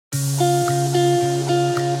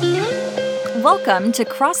Welcome to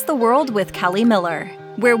Cross the World with Kelly Miller,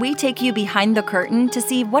 where we take you behind the curtain to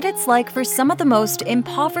see what it's like for some of the most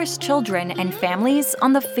impoverished children and families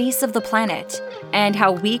on the face of the planet, and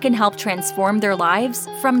how we can help transform their lives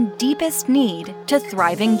from deepest need to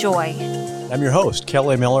thriving joy. I'm your host,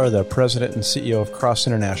 Kelly Miller, the president and CEO of Cross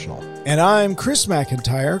International. And I'm Chris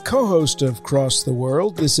McIntyre, co-host of Cross the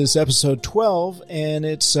World. This is episode 12, and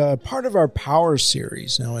it's part of our Power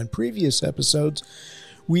series. Now, in previous episodes,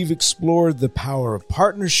 we've explored the power of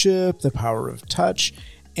partnership, the power of touch,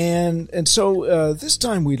 and so this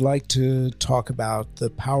time we'd like to talk about the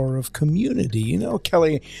power of community. You know,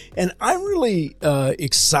 Kelly, and I'm really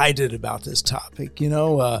excited about this topic. You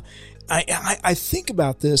know, I think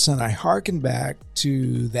about this and I hearken back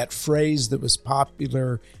to that phrase that was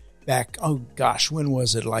popular back, when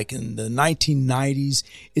was it? Like in the 1990s,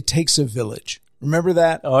 it takes a village. Remember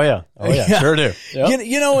that? Oh yeah, sure do. Yep.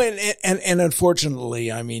 You know, and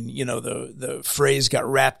unfortunately, I mean, you know, the phrase got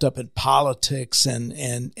wrapped up in politics, and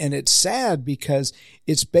it's sad because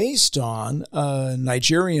it's based on a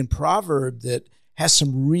Nigerian proverb that has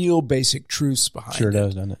some real basic truths behind it. Sure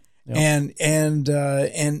does, doesn't it? Yep.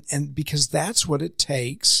 And because that's what it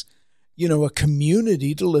takes, you know, a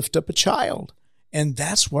community to lift up a child, and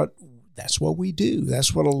that's what we do.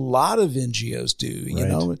 That's what a lot of NGOs do. You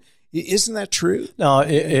know. Isn't that true? No,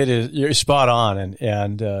 it is. You're spot on,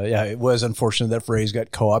 and it was unfortunate that phrase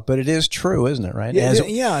got co-opted, but it is true, isn't it? Right?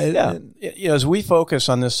 As we focus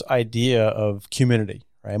on this idea of community,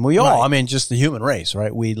 right? And we all, I mean, just the human race,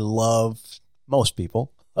 right? We most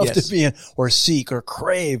people love to be in, or seek, or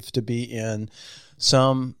crave to be in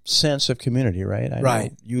some sense of community, right?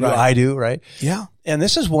 I do, I do, right? Yeah. And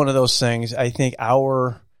this is one of those things. I think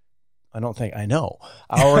our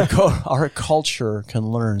culture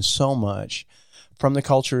can learn so much from the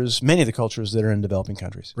cultures, many of the cultures that are in developing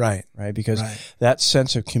countries. Right. Because that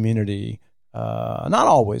sense of community, not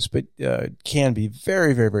always, but can be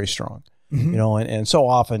very, very, very strong. Mm-hmm. You know, and so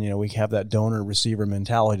often, you know, we have that donor receiver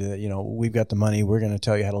mentality that, you know, we've got the money, we're going to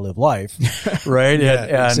tell you how to live life. Right.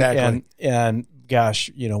 Exactly. And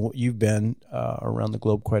gosh, you know, you've been around the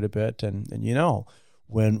globe quite a bit, and you know,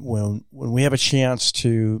 when we have a chance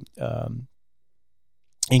to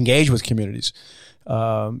engage with communities,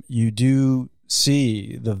 you do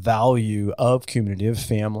see the value of community, of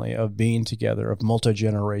family, of being together, of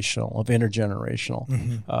multi-generational, of intergenerational,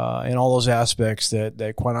 and all those aspects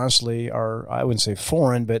that quite honestly are, I wouldn't say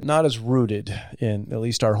foreign, but not as rooted in at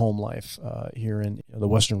least our home life here in the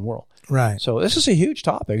Western world. Right. So this is a huge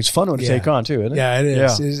topic. It's a fun one to take on too, isn't it? Yeah, it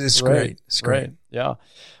is. Yeah. It's great. Right. It's great. Right. Yeah.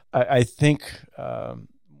 I think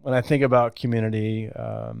when I think about community,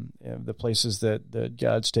 the places that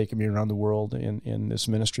God's taken me around the world in this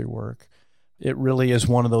ministry work, it really is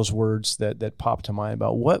one of those words that pop to mind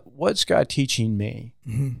about what's God teaching me.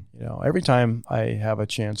 Mm-hmm. You know, every time I have a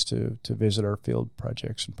chance to visit our field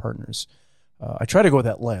projects and partners, I try to go with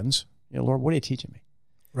that lens. You know, Lord, what are you teaching me?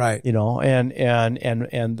 Right. You know,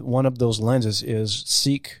 and one of those lenses is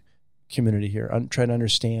seek community here. I'm trying to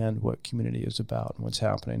understand what community is about and what's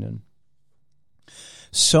happening. And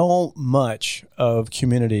so much of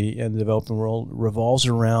community in the developing world revolves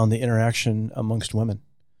around the interaction amongst women.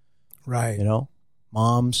 Right. You know,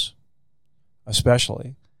 moms,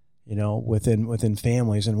 especially, you know, within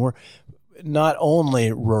families. And we're not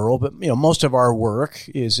only rural, but, you know, most of our work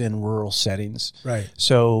is in rural settings. Right.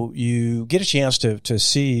 So you get a chance to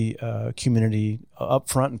see community up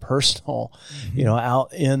front and personal, you know,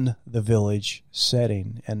 out in the village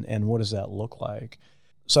setting. And what does that look like?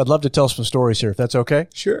 So I'd love to tell some stories here, if that's okay.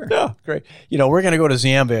 Sure. Yeah, great. You know, we're going to go to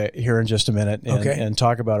Zambia here in just a minute and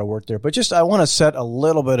talk about our work there. But just I want to set a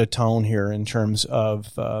little bit of tone here in terms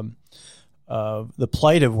of the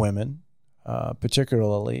plight of women,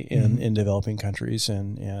 particularly in developing countries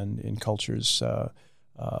and in cultures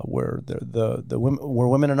where the women, where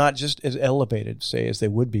women are not just as elevated, say, as they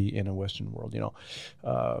would be in a Western world. You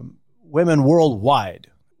know, women worldwide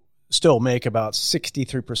still make about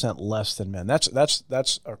 63% less than men. That's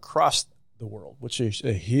across the world, which is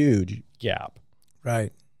a huge gap.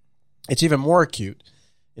 Right. It's even more acute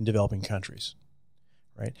in developing countries,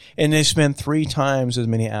 right? And they spend 3 times as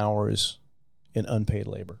many hours in unpaid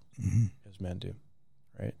labor as men do,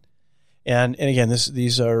 right? And again, there's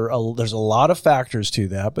a lot of factors to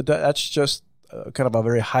that, but that's just kind of a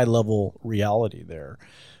very high level reality there.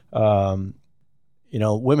 You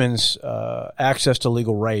know, women's access to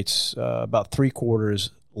legal rights about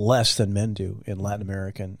 3/4 less than men do in Latin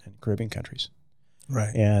American and Caribbean countries.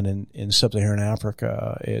 Right. And in sub-Saharan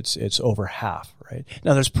Africa, it's over half, right?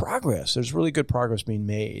 Now, there's progress. There's really good progress being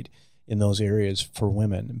made in those areas for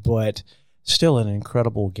women, but still an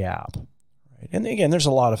incredible gap. Right? And again, there's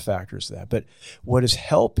a lot of factors to that. But what is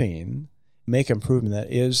helping make improvement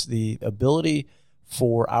that is the ability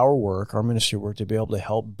for our work, our ministry work, to be able to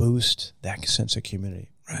help boost that sense of community.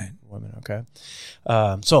 Right. Women, okay?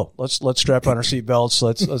 So let's strap on our seatbelts.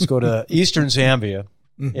 Let's go to Eastern Zambia.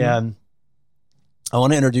 Mm-hmm. And I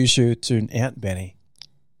want to introduce you to Aunt Benny,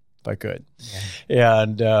 if I could. Yeah.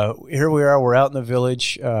 And here we are. We're out in the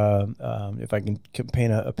village. If I can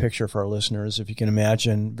paint a picture for our listeners, if you can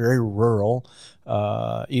imagine, very rural,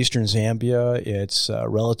 Eastern Zambia. It's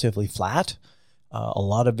relatively flat, a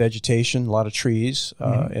lot of vegetation, a lot of trees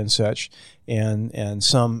and such, and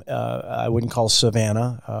some I wouldn't call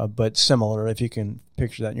savanna, but similar, if you can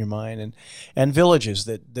picture that in your mind, and villages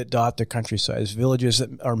that dot the countryside, villages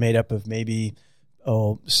that are made up of maybe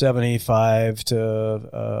 75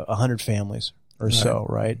 to 100 families or so,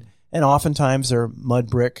 right? And oftentimes they're mud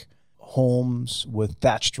brick homes with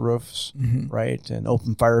thatched roofs, right? And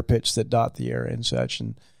open fire pits that dot the area and such,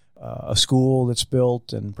 and a school that's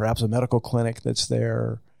built, and perhaps a medical clinic that's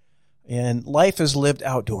there. And life is lived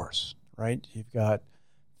outdoors, right? You've got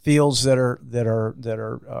fields that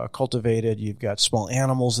are cultivated. You've got small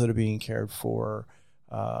animals that are being cared for.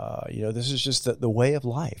 This is just the way of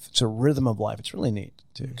life. It's a rhythm of life. It's really neat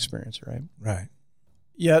to experience, right? Right.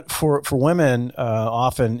 Yet for women,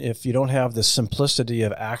 often if you don't have the simplicity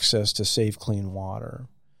of access to safe, clean water,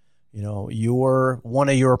 one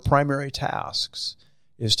of your primary tasks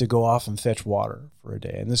is to go off and fetch water for a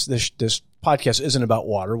day. And this podcast isn't about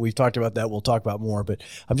water. We've talked about that. We'll talk about more, but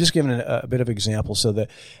I'm just giving a bit of example so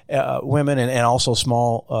that women and also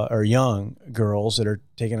small or young girls that are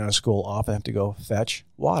taken out of school often have to go fetch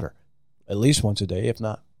water at least once a day, if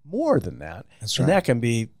not more than that. That's right. And that can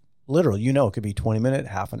be literal. It could be 20 minutes,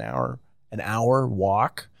 half an hour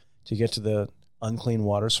walk to get to the unclean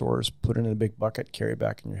water source, put it in a big bucket, carry it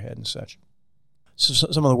back in your head and such. So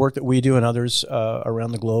some of the work that we do and others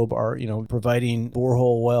around the globe are, providing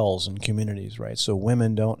borehole wells in communities, right? So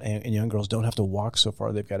women and young girls don't have to walk so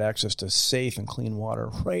far. They've got access to safe and clean water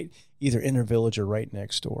right either in their village or right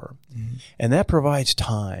next door. Mm-hmm. And that provides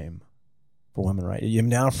time for women, right? You've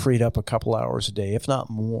now freed up a couple hours a day, if not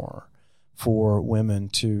more, for women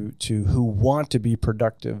to who want to be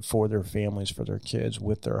productive for their families, for their kids,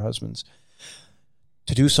 with their husbands,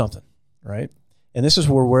 to do something, right? And this is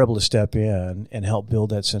where we're able to step in and help build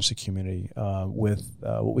that sense of community with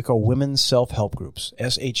what we call women's self-help groups,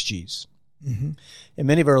 SHGs. Mm-hmm. And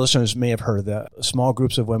many of our listeners may have heard of that. Small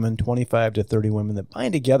groups of women, 25 to 30 women that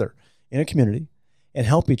bind together in a community and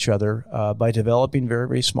help each other by developing very,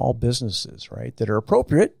 very small businesses, right, that are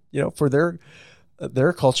appropriate, for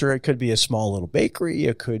their culture. It could be a small little bakery.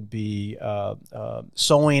 It could be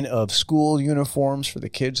sewing of school uniforms for the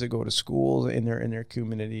kids that go to school in their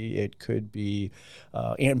community. It could be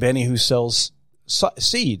Aunt Benny who sells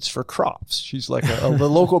seeds for crops. She's like the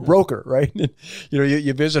local broker, right? And,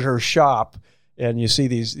 you visit her shop and you see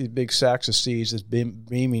these big sacks of seeds, this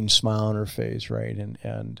beaming smile on her face, right?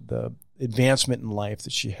 And the advancement in life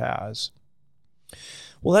that she has.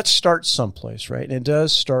 Well, that starts someplace, right? And it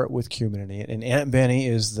does start with community. And Aunt Benny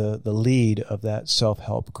is the lead of that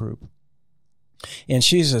self-help group. And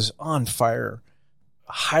she's this on fire,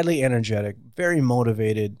 highly energetic, very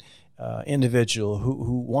motivated individual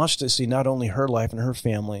who wants to see not only her life and her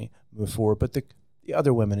family move forward, but the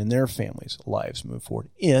other women in their families' lives move forward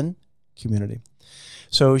in community.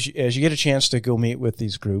 So as you get a chance to go meet with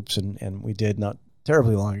these groups, and we did not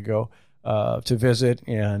terribly long ago, to visit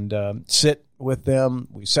and sit with them.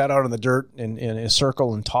 We sat out in the dirt in a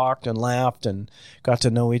circle and talked and laughed and got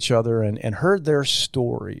to know each other and heard their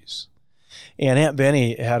stories. And Aunt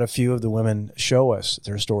Benny had a few of the women show us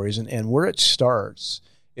their stories. And where it starts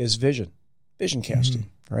is vision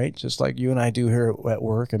casting, right? Just like you and I do here at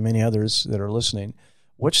work and many others that are listening.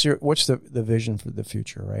 What's the vision for the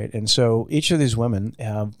future, right? And so each of these women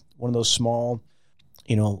have one of those small,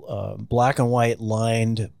 black and white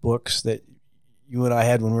lined books that you and I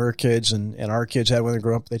had when we were kids and our kids had when they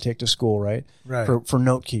grew up, they take to school, right? Right. For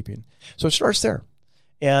note keeping. So it starts there.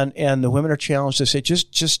 And the women are challenged to say,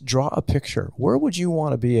 just draw a picture. Where would you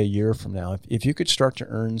want to be a year from now if you could start to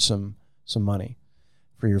earn some money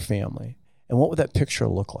for your family? And what would that picture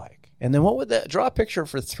look like? And then draw a picture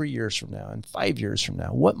for 3 years from now and 5 years from now.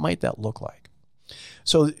 What might that look like?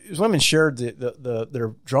 So these women shared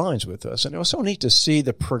their drawings with us, and it was so neat to see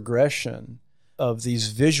the progression of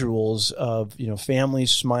these visuals of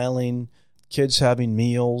families smiling, kids having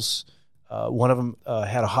meals. One of them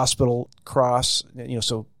had a hospital cross,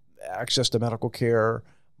 so access to medical care,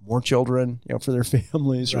 more children, for their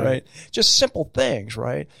families, right? Just simple things,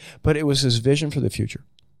 right? But it was his vision for the future,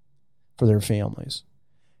 for their families.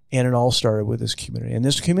 And it all started with this community. And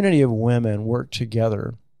this community of women work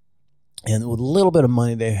together. And with a little bit of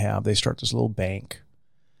money they have, they start this little bank,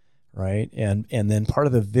 right? And then part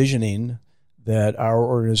of the visioning that our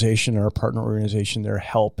organization, our partner organization, their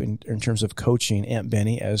help in terms of coaching Aunt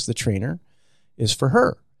Benny as the trainer is for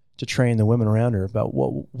her to train the women around her about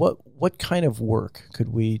what kind of work could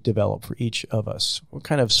we develop for each of us? What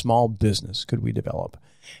kind of small business could we develop?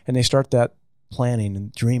 And they start that planning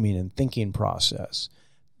and dreaming and thinking process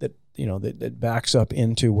that backs up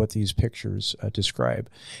into what these pictures describe.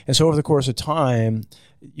 And so over the course of time,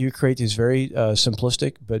 you create these very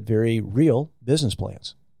simplistic but very real business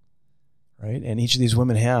plans, right? And each of these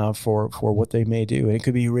women have for what they may do. And it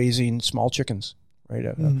could be raising small chickens, right?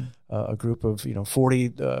 A group of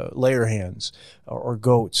 40 layer hens or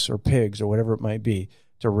goats or pigs or whatever it might be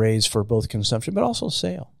to raise for both consumption but also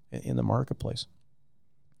sale in the marketplace.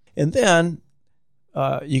 And then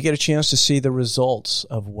you get a chance to see the results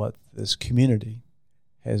of what this community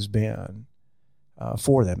has been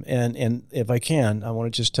for them. And if I can, I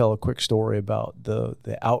want to just tell a quick story about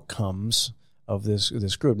the outcomes of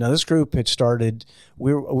this group. Now, this group had started,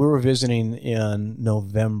 we were visiting in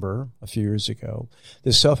November a few years ago.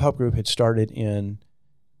 This self-help group had started in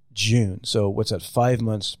June. So what's that, 5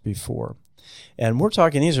 months before. And we're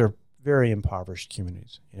talking, these are very impoverished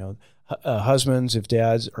communities. Husbands, if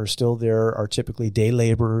dads are still there, are typically day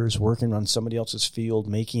laborers working on somebody else's field,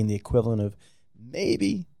 making the equivalent of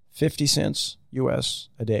maybe 50 cents U.S.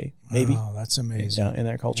 a day. Maybe. Oh, that's amazing. In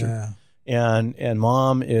that culture. Yeah. And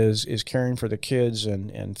mom is caring for the kids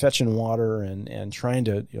and fetching water and trying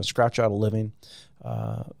to scratch out a living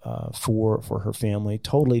for her family.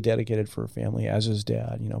 Totally dedicated for her family, as is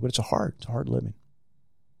dad. But it's a hard living.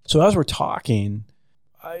 So as we're talking,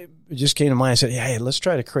 it just came to mind. I said, hey, let's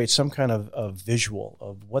try to create some kind of visual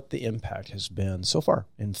of what the impact has been so far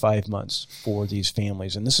in 5 months for these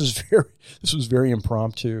families. And this was very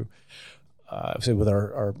impromptu. I said with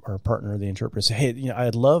our partner, the interpreter, I said, hey,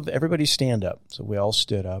 I'd love everybody stand up. So we all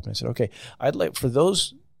stood up, and I said, okay, I'd like for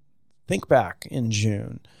those, think back in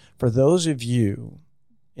June, for those of you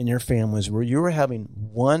in your families where you were having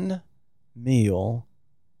one meal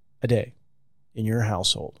a day in your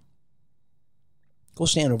household, go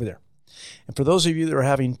stand over there. And for those of you that are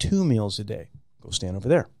having 2 meals a day, go stand over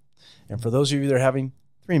there. And for those of you that are having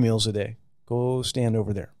 3 meals a day, go stand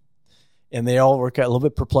over there. And they all got a little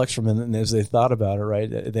bit perplexed from it, and as they thought about it, right,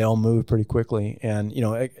 they all moved pretty quickly. And,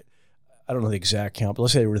 I don't know the exact count, but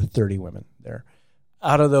let's say there were 30 women there.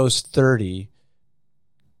 Out of those 30,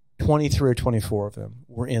 23 or 24 of them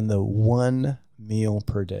were in the 1 meal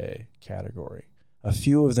per day category. A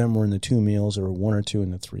few of them were in the 2 meals, or 1 or 2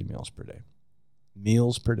 in the 3 meals per day.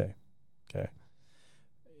 Meals per day. Okay.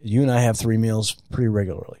 You and I have 3 meals pretty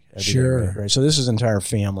regularly. Sure. Day, right? So this is entire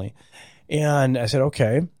family. And I said,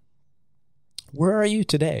 okay, where are you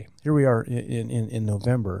today? Here we are in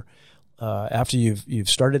November. After you've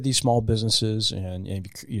started these small businesses and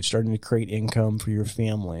you're starting to create income for your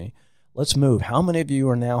family, let's move. How many of you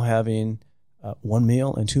are now having 1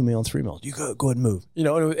 meal and 2 meals and 3 meals? You go ahead and move.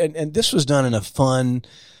 And this was done in a fun,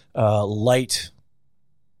 light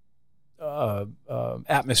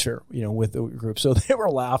atmosphere, with the group. So they were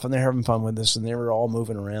laughing, they're having fun with this, and they were all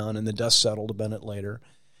moving around, and the dust settled a minute later.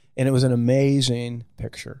 And it was an amazing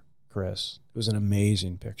picture, Chris. It was an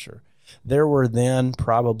amazing picture. There were then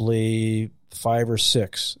probably 5 or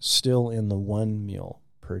 6 still in the 1 meal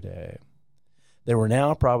per day. There were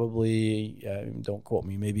now probably, don't quote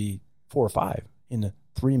me, maybe 4 or 5 in the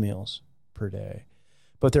 3 meals per day.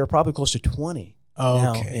 But there are probably close to 20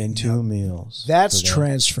 now in 2 meals. That's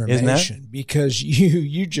transformation. Isn't that? Because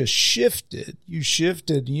you just shifted. You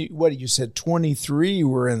shifted. You said 23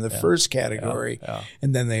 were in the first category,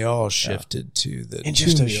 and then they all shifted to the in 2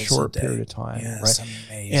 just a meals short a day. period of time. Yeah, right? that's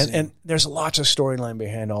amazing. And there's lots of storyline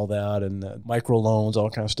behind all that, and the microloans,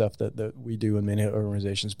 all kind of stuff that we do in many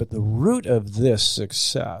organizations. But the root of this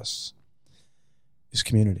success is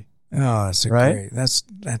community. Oh, that's right? great. That's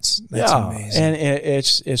amazing. And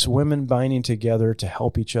it's women binding together to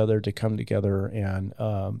help each other, to come together and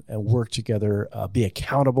work together, be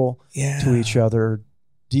accountable to each other,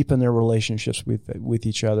 deepen their relationships with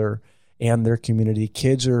each other and their community.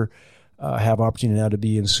 Kids have opportunity now to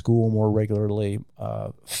be in school more regularly.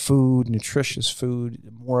 Food, nutritious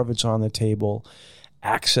food, more of it's on the table.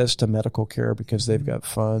 Access to medical care because they've got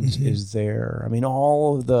funds is there. I mean,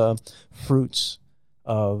 all of the fruits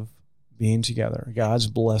of being together, God's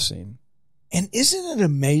blessing. And isn't it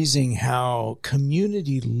amazing how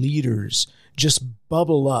community leaders just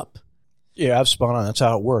bubble up? Yeah, I'm spot on. That's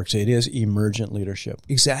how it works. It is emergent leadership.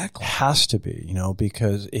 Exactly. It has to be,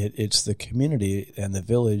 because it's the community and the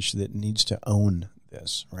village that needs to own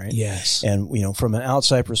this, right? Yes. And, from an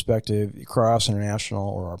outside perspective, Cross International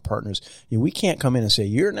or our partners, we can't come in and say,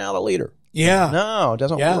 you're now the leader. Yeah. No, it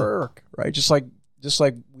doesn't work, right? Just like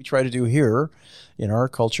we try to do here in our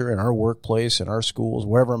culture, in our workplace, in our schools,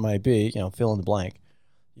 wherever it might be, fill in the blank.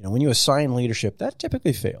 When you assign leadership, that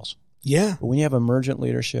typically fails. Yeah. But when you have emergent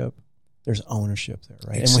leadership, there's ownership there,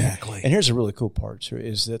 right? Exactly. And here's the really cool part too,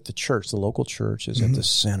 is that the local church is at the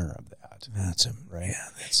center of that. That's it. Right. Yeah,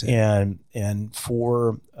 that's it. And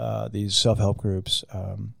for these self-help groups,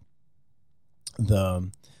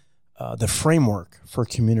 the framework for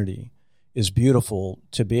community is beautiful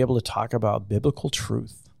to be able to talk about biblical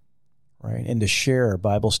truth, right? And to share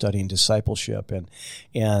Bible study and discipleship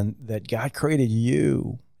and that God created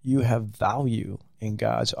you. You have value in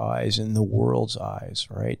God's eyes, in the world's eyes,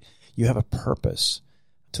 right? You have a purpose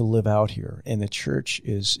to live out here. And the church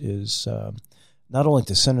is not only at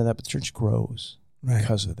the center of that, but the church grows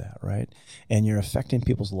because of that, right? And you're affecting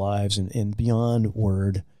people's lives and beyond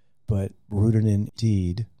word, but rooted in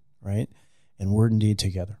deed, right? And word and deed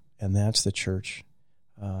together. And that's the church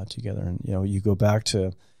together. And, you go back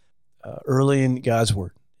to early in God's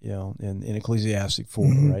word, in Ecclesiastes 4,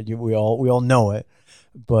 right? We all know it,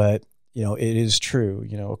 but, it is true.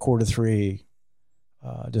 A cord of three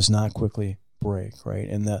does not quickly break, right?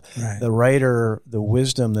 And the writer, the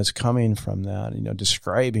wisdom that's coming from that,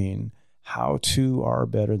 describing how two are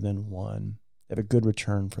better than one, they have a good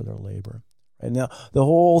return for their labor. Right? Now, the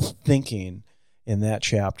whole thinking in that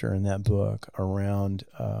chapter, in that book, around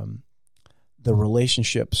the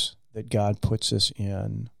relationships that God puts us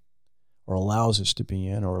in, or allows us to be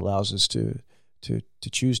in, or allows us to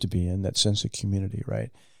choose to be in, that sense of community, right?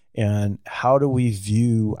 And how do we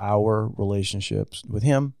view our relationships with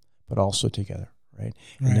Him, but also together, right?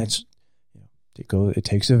 And that's, it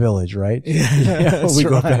takes a village, right? Yeah, we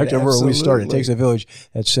go back to where we started. It Absolutely. takes a village,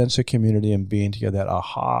 that sense of community and being together, that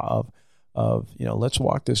aha of let's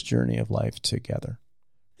walk this journey of life together.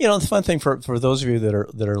 The fun thing for those of you that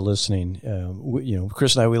are listening,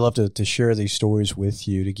 Chris and I, we love to share these stories with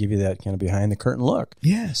you, to give you that kind of behind the curtain look.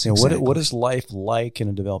 Yes, exactly. What is life like in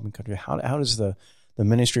a developing country? How does the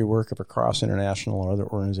ministry work of Cross International or other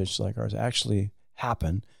organizations like ours actually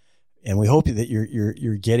happen? And we hope that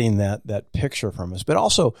you're getting that picture from us. But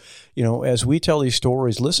also, as we tell these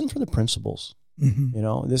stories, listen for the principles.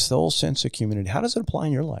 Mm-hmm. This whole sense of community. How does it apply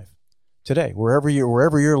in your life today, wherever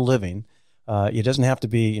you're living? It doesn't have to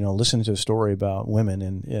be, listening to a story about women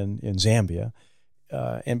in Zambia.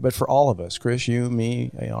 But for all of us, Chris, you,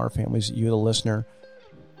 me, our families, you, the listener,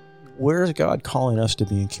 where is God calling us to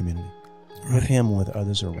be in community? With Him, with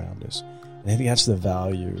others around us. And I think that's the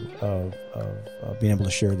value of being able to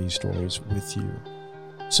share these stories with you.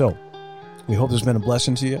 So we hope this has been a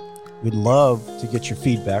blessing to you. We'd love to get your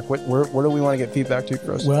feedback. Where do we want to get feedback to,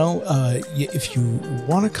 Chris? Well, if you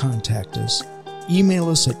want to contact us, email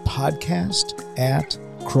us at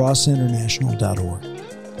podcast@crossinternational.org.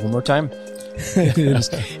 One more time. It is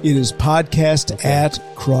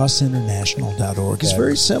podcast@crossinternational.org. It's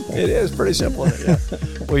very simple. It is pretty simple. Yeah.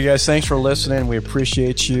 Well, you guys, thanks for listening. We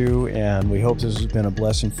appreciate you, and we hope this has been a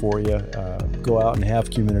blessing for you. Go out and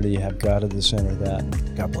have community. Have God at the center of that.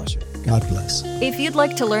 God bless you. God bless. If you'd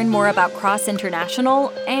like to learn more about Cross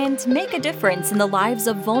International and make a difference in the lives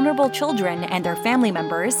of vulnerable children and their family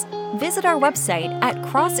members, visit our website at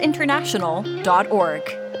crossinternational.org.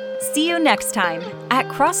 See you next time at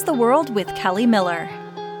Cross the World with Kelly Miller.